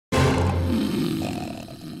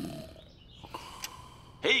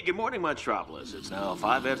Hey, good morning, Metropolis. It's now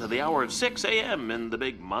 5 after the hour of 6 a.m. in the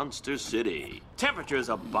big monster city. Temperature's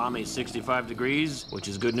a balmy 65 degrees, which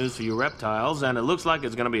is good news for you reptiles, and it looks like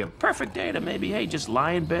it's gonna be a perfect day to maybe, hey, just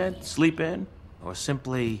lie in bed, sleep in, or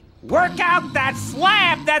simply work out that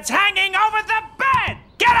slab that's hanging over the bed!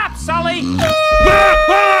 Get up, Sully!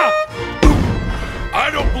 I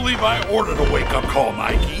don't believe I ordered a wake-up call,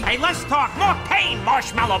 Mikey. Hey, let's talk. More pain,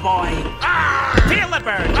 Marshmallow Boy. Feel the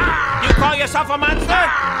burn. You call yourself a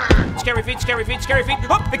monster? Scary feet, scary feet, scary feet.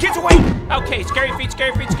 Oh, the kid's awake. Okay, scary feet,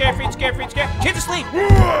 scary feet, scary feet, scary feet, scary. Kids asleep.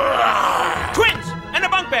 Twins in a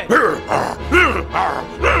bunk bed. Ooh,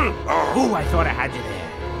 I thought I had you there.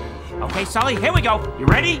 Okay, Sully, here we go. You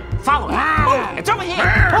ready? Follow me. Oh, it's over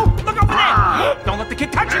here. Oh, look over there. Don't let the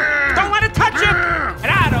kid touch him. Don't let it touch him. And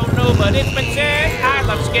I don't know, but it's been said I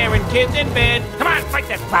love scaring kids in bed. Come on, fight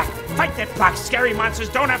that clock. Fight that clock. Scary monsters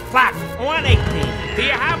don't have clock. 118. Do you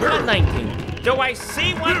have 119? Do I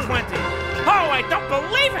see 120? Oh, I don't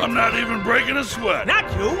believe it. I'm not even breaking a sweat.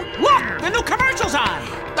 Not you. Look, the new commercial's on.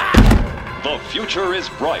 The future is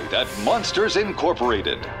bright at Monsters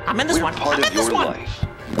Incorporated. I'm in this We're one. part I'm of in this your one. life.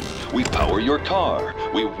 We power your car.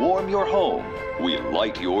 We warm your home. We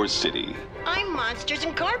light your city. I'm Monsters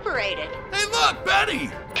Incorporated. Hey, look, Betty!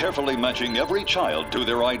 Carefully matching every child to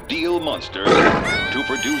their ideal monster to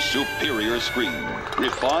produce superior screen,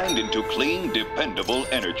 refined into clean, dependable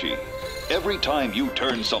energy. Every time you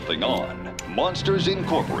turn something on, Monsters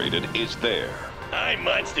Incorporated is there. I'm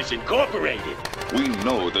Monsters Incorporated. We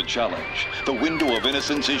know the challenge. The window of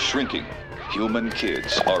innocence is shrinking. Human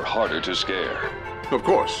kids are harder to scare. Of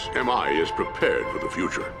course, MI is prepared for the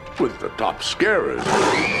future. With the top scarers,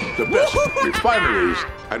 the best refineries,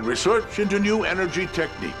 and research into new energy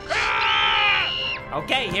techniques.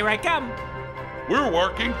 Okay, here I come. We're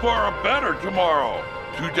working for a better tomorrow.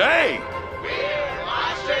 Today. We're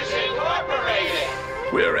Monsters Incorporated.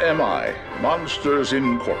 We're MI, Monsters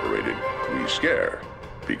Incorporated. We scare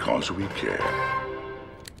because we care.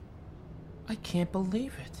 I can't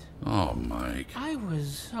believe it. Oh, Mike. I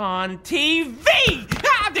was on TV!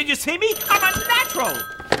 Did you see me? I'm a natural!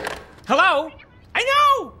 Hello? I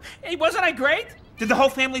know! Hey, wasn't I great? Did the whole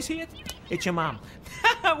family see it? It's your mom.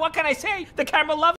 What can I say? The camera loves